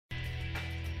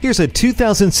Here's a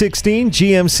 2016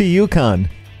 GMC Yukon.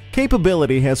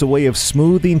 Capability has a way of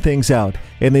smoothing things out,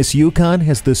 and this Yukon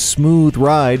has the smooth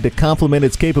ride to complement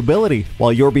its capability.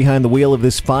 While you're behind the wheel of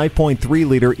this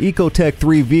 5.3-liter Ecotec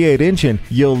 3 V8 engine,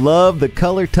 you'll love the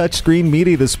color touchscreen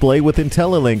media display with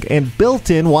IntelliLink and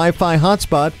built-in Wi-Fi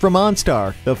hotspot from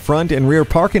OnStar, the front and rear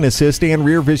parking assist and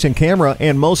rear vision camera,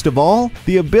 and most of all,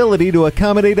 the ability to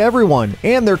accommodate everyone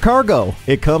and their cargo.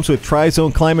 It comes with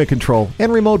tri-zone climate control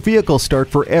and remote vehicle start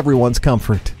for everyone's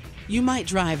comfort. You might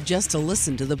drive just to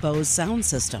listen to the Bose sound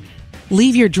system.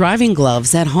 Leave your driving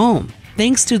gloves at home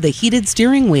thanks to the heated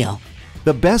steering wheel.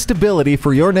 The best ability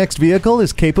for your next vehicle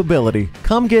is capability.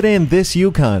 Come get in this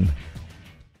Yukon.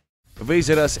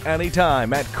 Visit us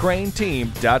anytime at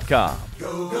crainteam.com.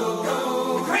 Go, go.